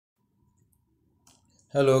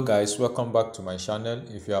Hello guys, welcome back to my channel.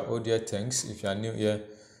 If you are old here, thanks. If you are new here,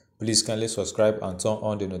 please kindly subscribe and turn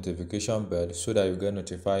on the notification bell so that you get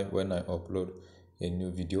notified when I upload a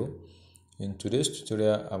new video. In today's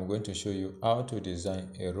tutorial, I'm going to show you how to design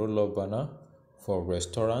a roll-up banner for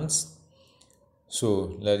restaurants.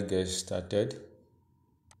 So let's get started.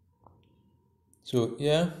 So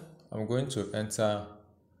here I'm going to enter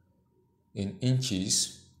in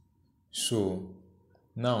inches. So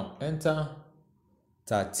now enter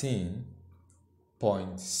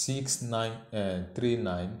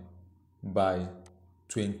 13.6939 by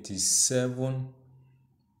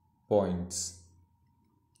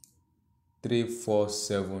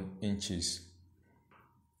 27.347 inches.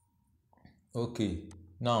 Okay,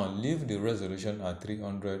 now leave the resolution at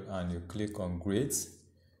 300 and you click on Create.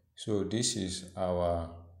 So this is our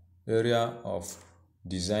area of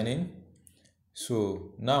designing.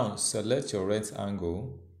 So now select your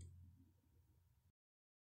rectangle.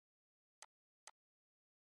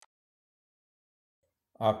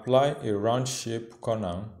 Apply a round shape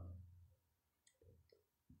corner,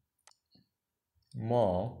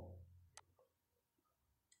 more,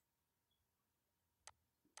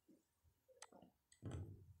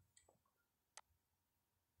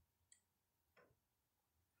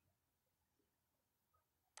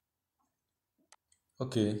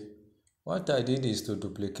 okay, what I did is to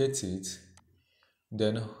duplicate it,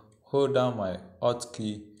 then hold down my Alt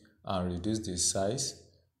key and reduce the size.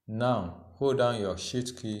 Now hold down your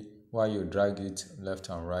Shift key while you drag it left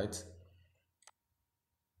and right.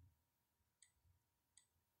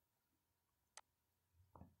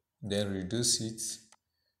 Then reduce it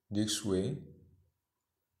this way.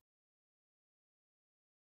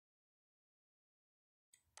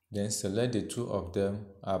 Then select the two of them,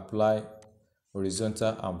 apply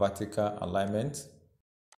horizontal and vertical alignment.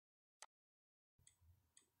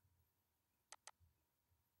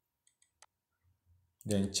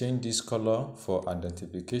 Then change this color for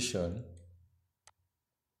identification.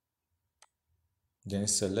 Then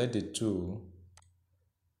select the two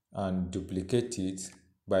and duplicate it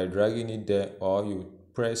by dragging it there, or you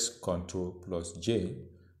press Ctrl plus J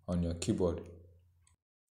on your keyboard.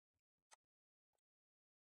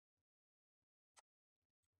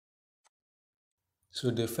 So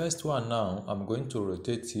the first one now, I'm going to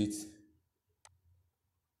rotate it,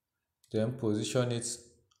 then position it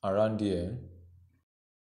around here.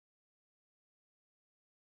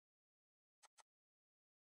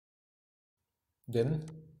 Then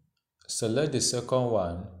select the second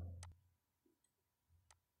one.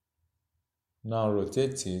 Now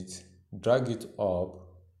rotate it, drag it up.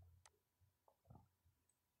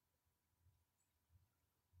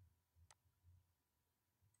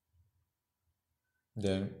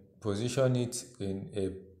 Then position it in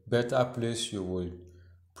a better place you would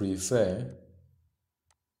prefer.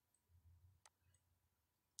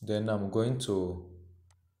 Then I'm going to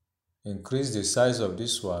increase the size of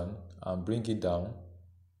this one and bring it down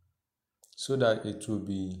so that it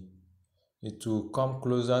will come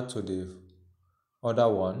closer to the other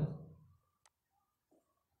one.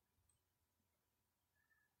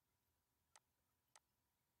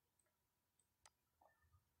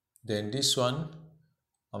 Then this one,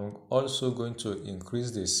 I'm also going to increase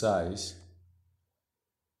the size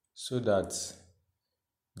so that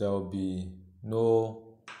there will be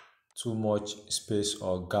no too much space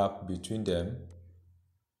or gap between them.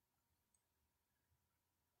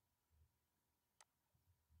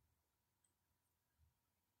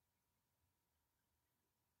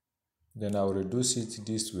 Then I'll reduce it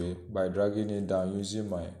this way by dragging it down using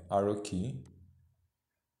my arrow key.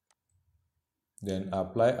 Then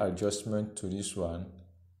apply adjustment to this one.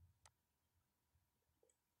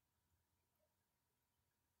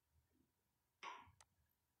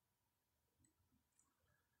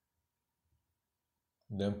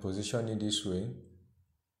 Then position it this way.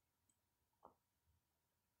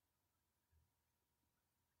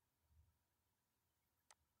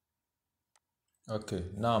 Okay,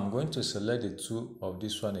 now I'm going to select the two of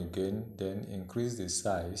this one again, then increase the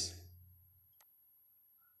size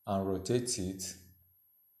and rotate it.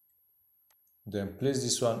 Then place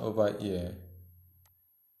this one over here.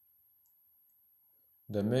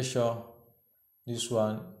 Then measure this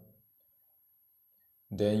one.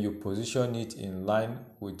 Then you position it in line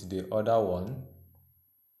with the other one.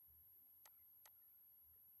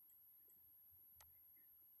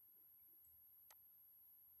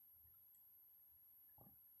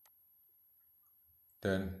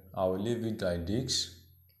 Then I will leave it like this.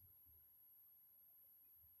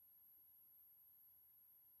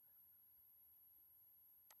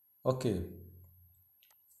 Okay.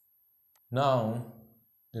 Now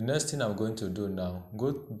The next thing I'm going to do now,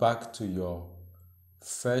 go back to your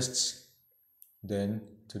first, then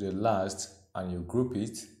to the last, and you group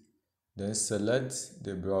it. Then select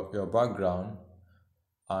your background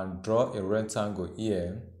and draw a rectangle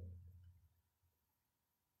here.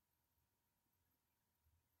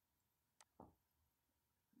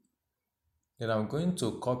 Then I'm going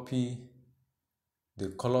to copy the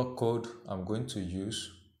color code I'm going to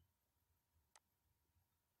use.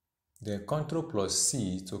 Then Ctrl plus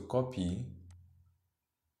C to copy.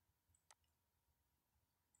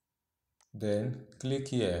 Then click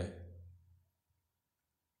here,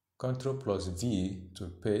 Ctrl plus V to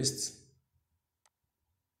paste.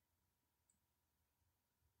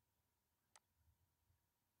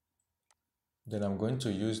 Then I'm going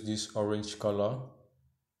to use this orange color.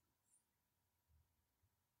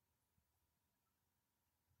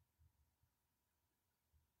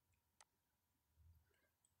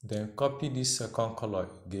 Then copy this second color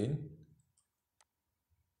again.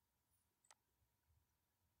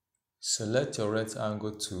 Select your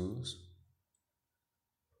rectangle tools.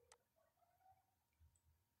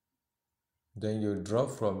 Then you draw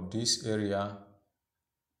from this area,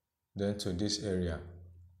 then to this area.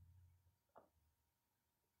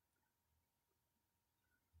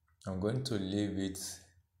 I'm going to leave it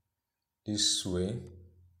this way.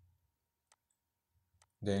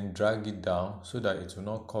 Then drag it down so that it will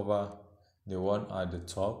not cover the one at the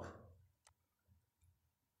top.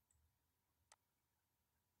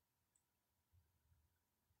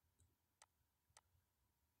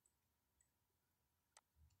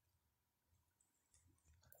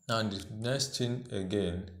 Now the next thing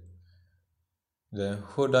again, then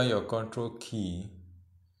hold down your Ctrl key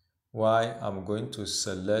while I'm going to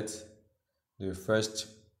select the first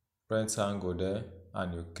rectangle there,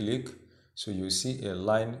 and you click, so you see a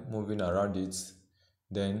line moving around it.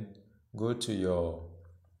 Then go to your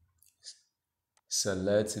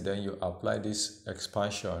select, then you apply this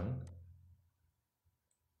expansion.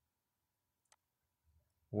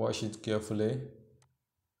 Watch it carefully.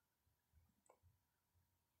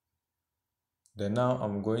 Then now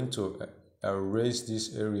I'm going to erase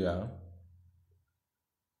this area.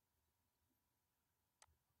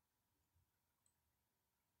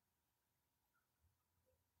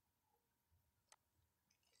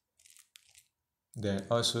 Then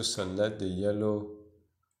also select the yellow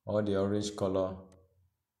or the orange color.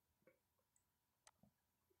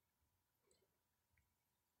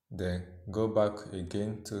 Then go back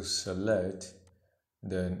again to select,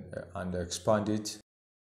 then and expand it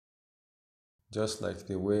just like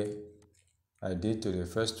the way I did to the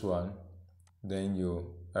first one. Then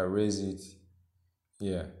you erase it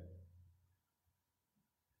here.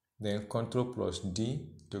 Then Ctrl plus D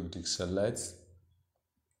to deselect,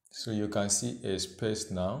 so you can see a space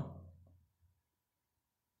now.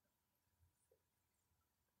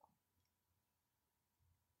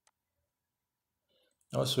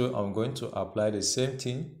 Also, I'm going to apply the same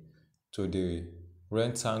thing to the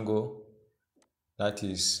rectangle, that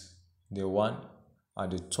is the one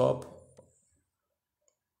at the top.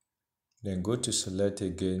 Then go to select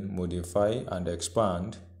again, modify and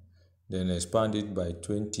expand, then expand it by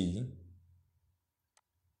 20.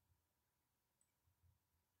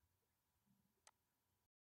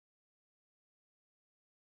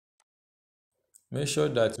 Make sure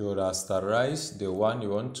that you rasterize the one you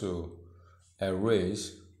want to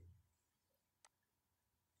erase.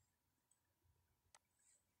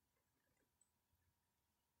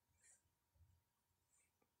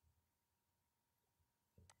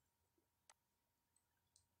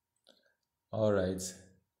 Alright,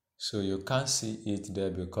 so you can't see it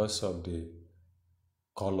there because of the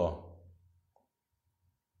color.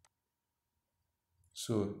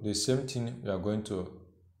 So the same thing we are going to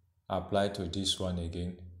apply to this one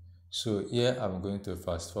again. So here I'm going to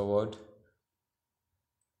fast forward.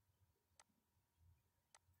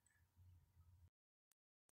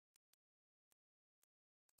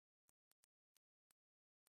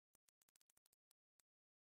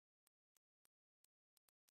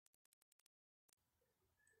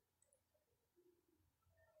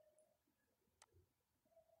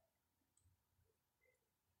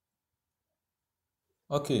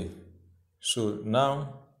 Okay, so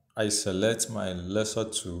now I select my lasso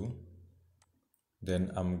tool,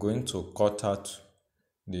 then I'm going to cut out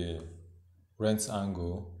the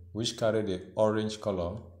rectangle which carry the orange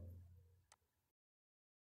color.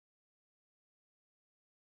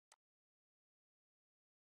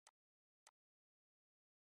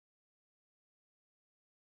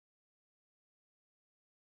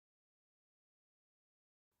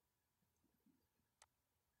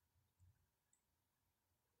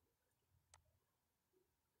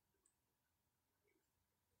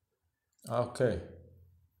 Okay,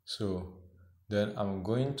 so then I'm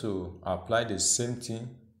going to apply the same thing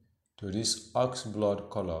to this ox blood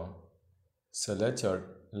color. Select your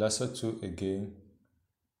lasso tool again.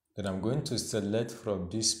 Then I'm going to select from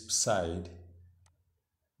this side,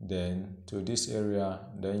 then to this area,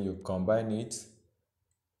 then you combine it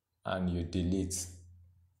and you delete.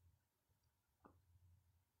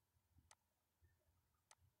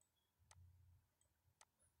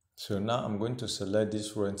 So now I'm going to select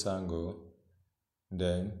this rectangle,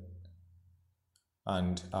 then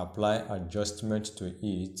and apply adjustment to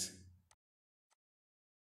it.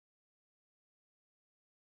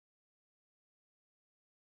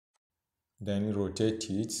 Then rotate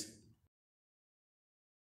it.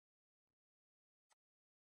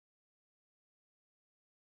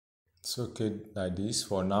 It's okay like this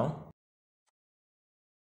for now.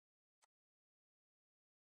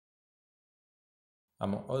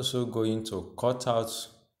 I'm also going to cut out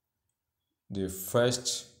the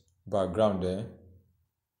first background there.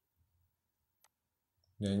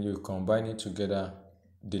 Then you combine it together,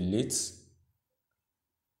 delete.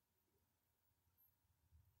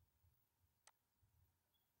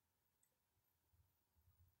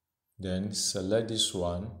 Then select this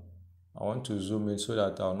one. I want to zoom in so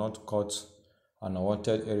that I'll not cut an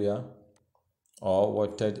unwanted area or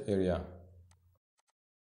wanted area.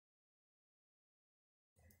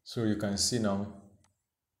 So you can see now.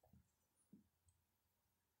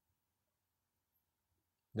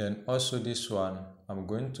 Then also this one, I'm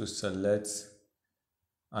going to select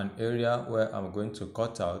an area where I'm going to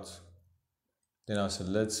cut out. Then I'll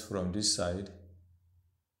select from this side.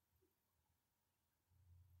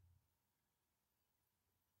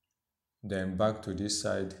 Then back to this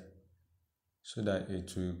side so that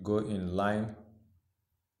it will go in line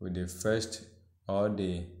with the first or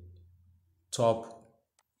the top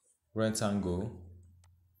rectangle.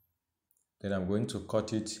 Then I'm going to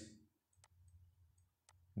cut it,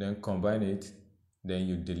 then combine it, then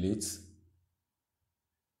you delete.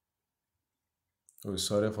 Oh,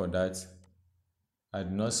 sorry for that. I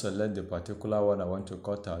did not select the particular one I want to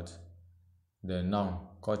cut out. Then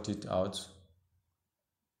now cut it out.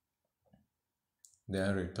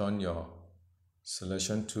 Then return your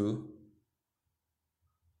selection tool.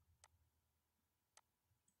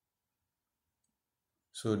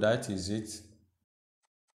 So that is it.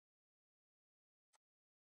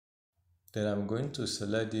 Then I'm going to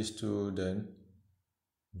select this tool, then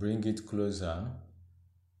bring it closer.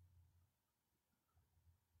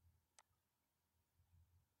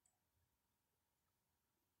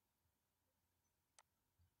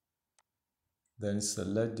 Then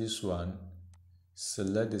select this one,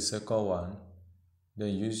 select the second one, then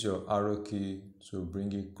use your arrow key to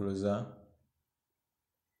bring it closer.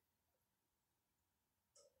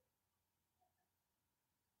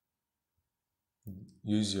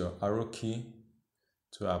 Use your arrow key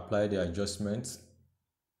to apply the adjustment.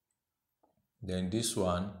 Then this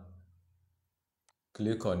one,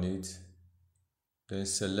 click on it, then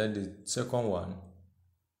select the second one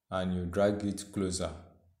and you drag it closer.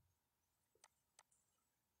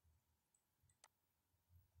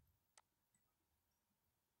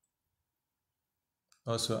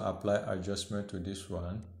 Also apply adjustment to this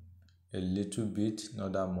one, a little bit,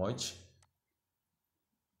 not that much.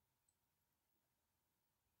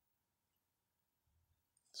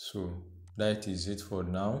 So that is it for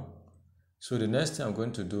now. So the next thing I'm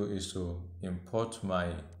going to do is to import my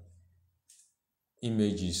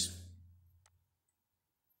images.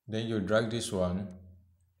 Then you drag this one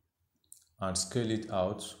and scale it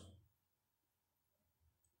out.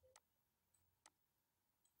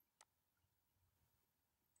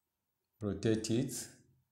 Rotate it.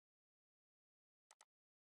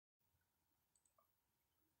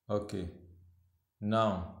 Okay.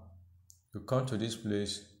 Now you come to this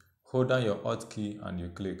place, hold down your Alt key and you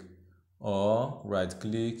click, or right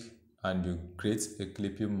click and you create a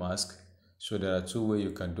clipping mask. So there are two ways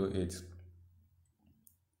you can do it.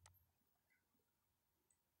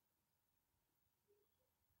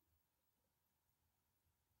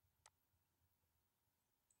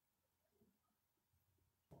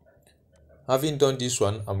 Having done this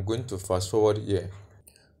one, I'm going to fast forward here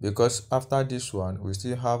because after this one we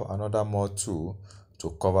still have another more tool to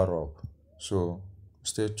cover up. So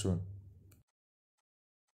stay tuned.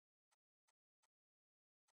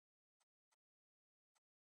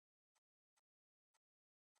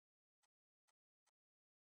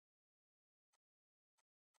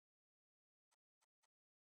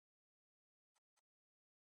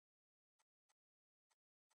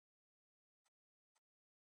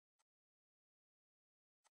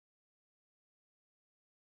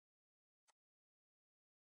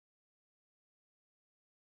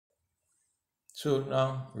 So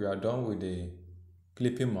now we are done with the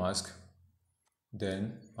clipping mask.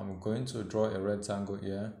 Then I'm going to draw a rectangle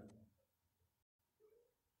here.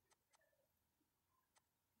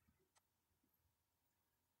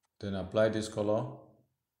 Then apply this color.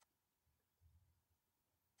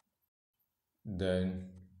 Then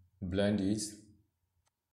blend it.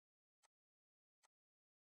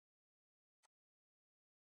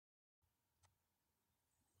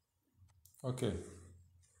 Okay.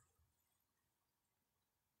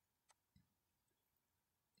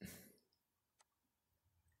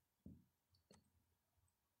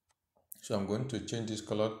 So I'm going to change this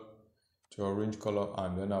color to orange color,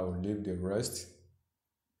 and then I will leave the rest.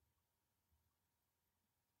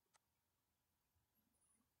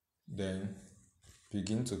 Then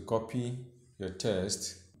begin to copy your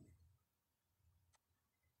text.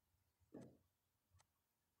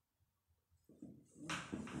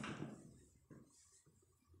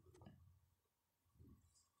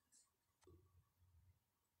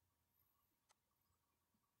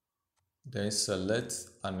 Then select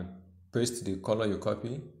and paste the color you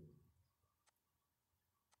copy.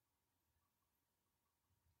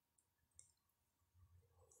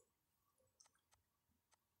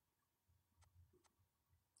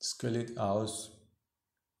 Scale it out.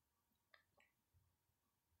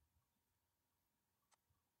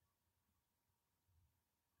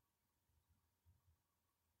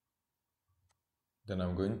 Then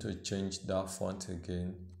I'm going to change that font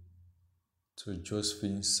again to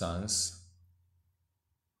Josephine Sans.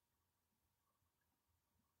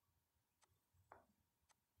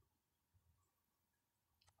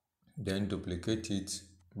 Then duplicate it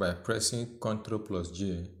by pressing Ctrl plus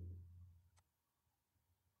J.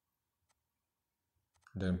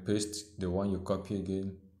 Then paste the one you copy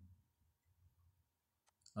again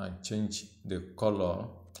and change the color,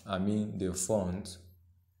 the font.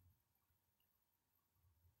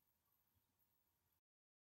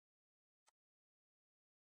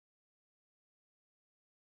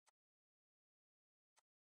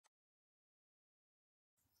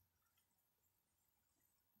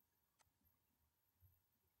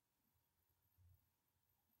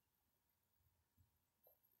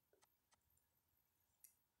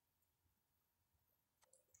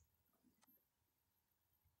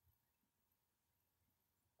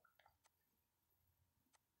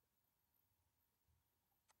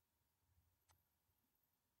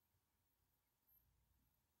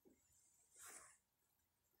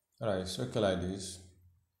 Alright, so okay like this.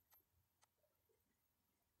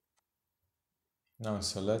 Now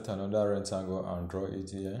select another rectangle and draw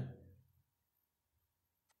it here.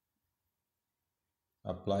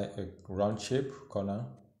 Apply a round shape corner.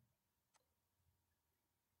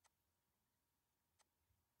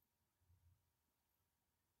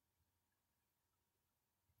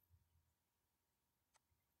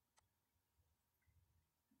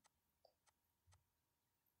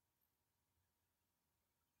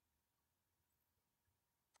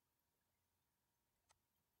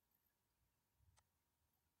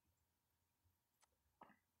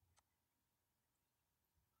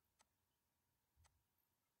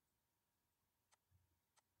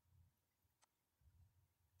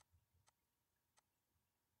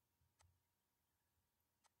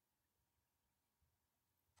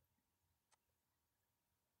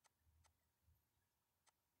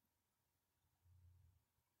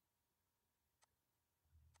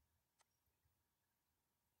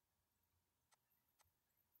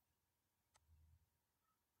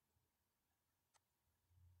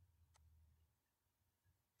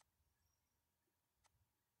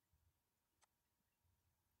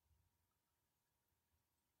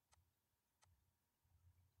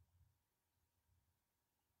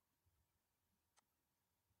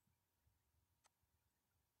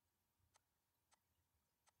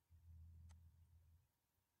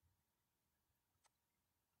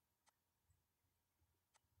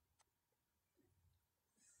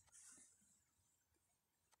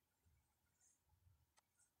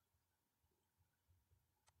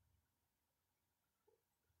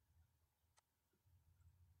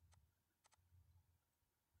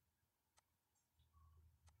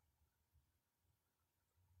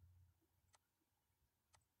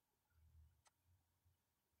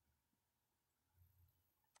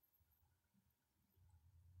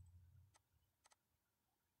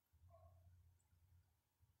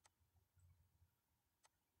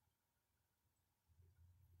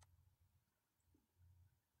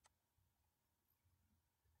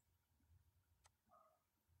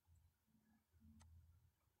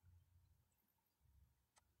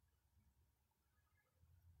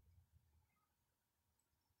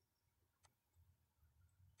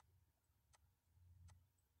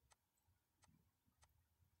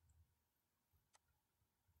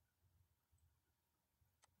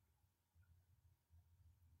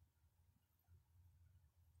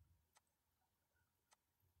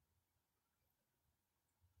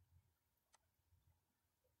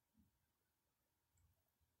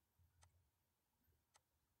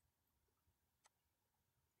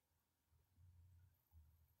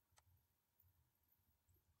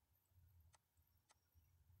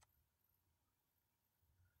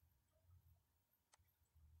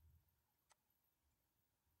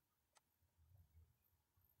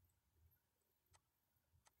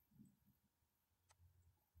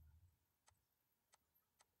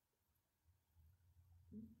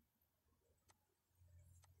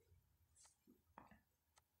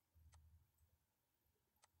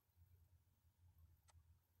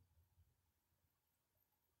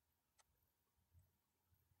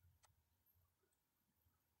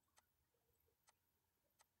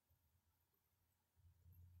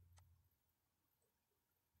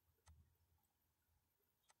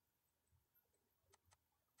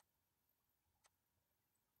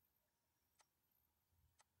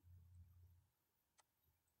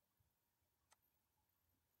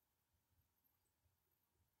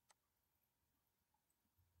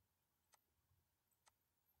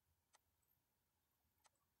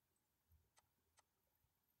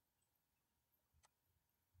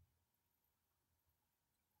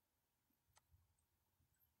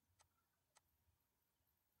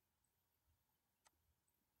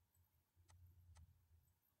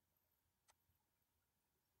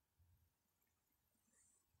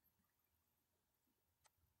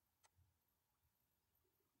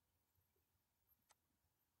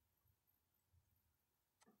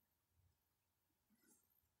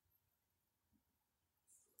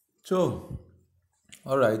 So,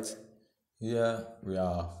 all right, here we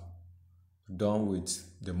are done with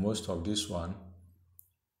the most of this one.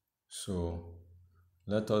 So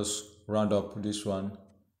let us round up this one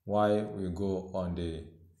while we go on the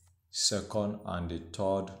second and the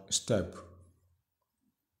third step.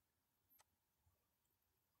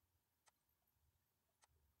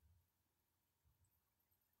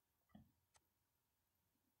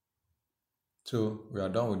 So we are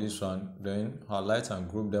done with this one. Then highlight and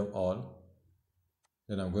group them all.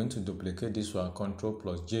 Then I'm going to duplicate this one, Ctrl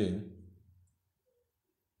plus J.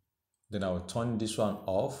 Then I will turn this one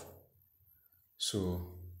off.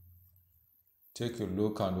 So take a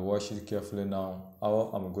look and watch it carefully now.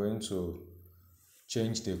 How I'm going to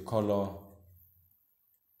change the color.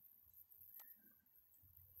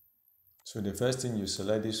 So the first thing, you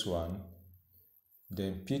select this one,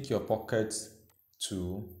 then pick your pocket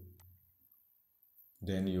tool,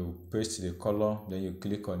 then you paste the color, then you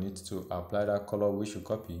click on it to apply that color which you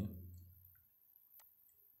copy.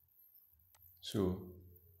 So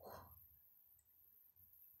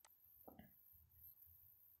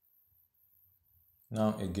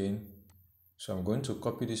now again, so I'm going to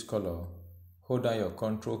copy this color, hold down your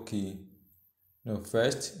Ctrl key. No,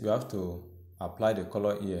 first you have to apply the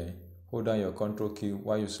color here. Hold down your Ctrl key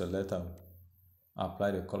while you select them. Apply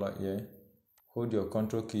the color here. Hold your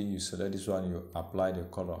Ctrl key, you select this one, you apply the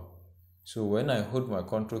color. So when I hold my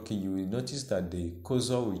Ctrl key, you will notice that the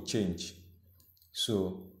cursor will change.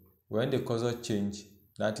 So when the cursor change,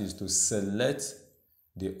 that is to select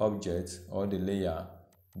the object or the layer,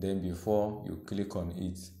 then before you click on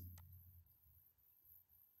it.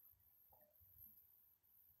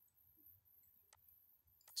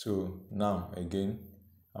 So now again,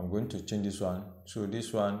 I'm going to change this one. So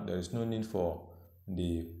this one, there is no need for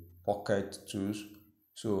the pocket tools.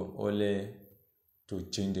 So only to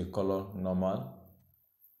change the color normal.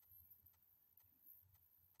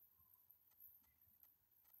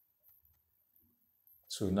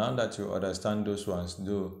 So now that you understand those ones,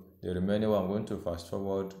 though the remaining one, I'm going to fast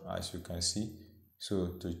forward as you can see. So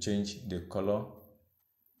to change the color,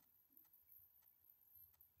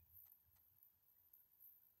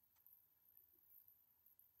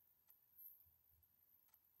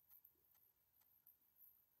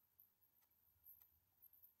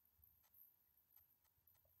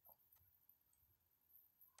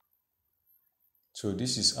 so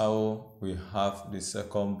this is how we have the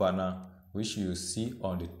second banner, which you see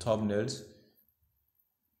on the thumbnails.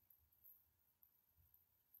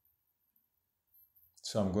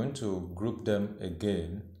 So I'm going to group them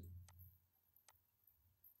again,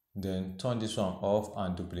 then turn this one off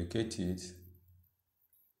and duplicate it.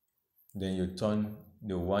 Then you turn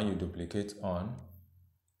the one you duplicate on.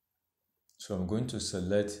 So I'm going to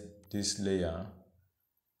select this layer,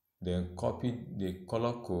 then copy the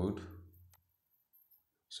color code.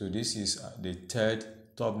 So this is the third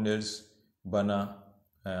thumbnails banner,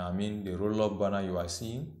 the roll-up banner you are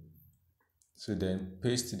seeing. So then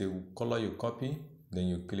paste the color you copy, then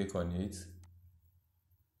you click on it.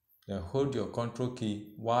 Then hold your Ctrl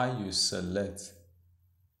key while you select.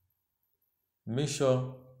 Make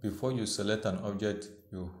sure before you select an object,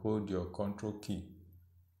 you hold your Ctrl key.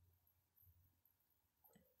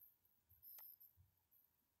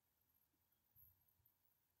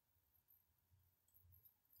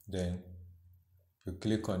 Then you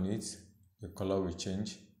click on it, the color will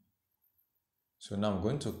change. So now I'm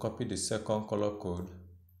going to copy the second color code.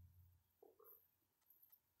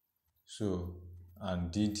 So,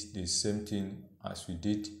 and did the same thing as we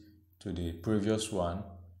did to the previous one.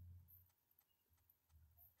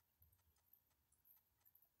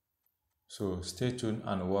 So stay tuned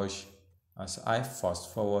and watch as I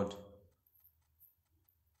fast forward.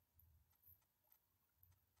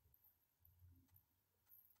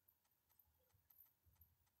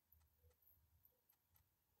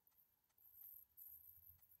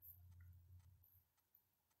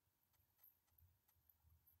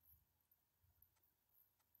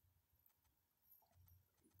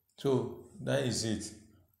 So that is it.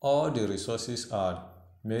 All the resources are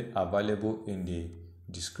made available in the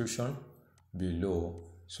description below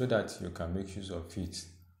so that you can make use of it.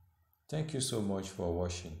 Thank you so much for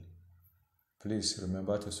watching. Please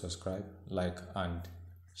remember to subscribe, like and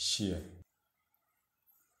share.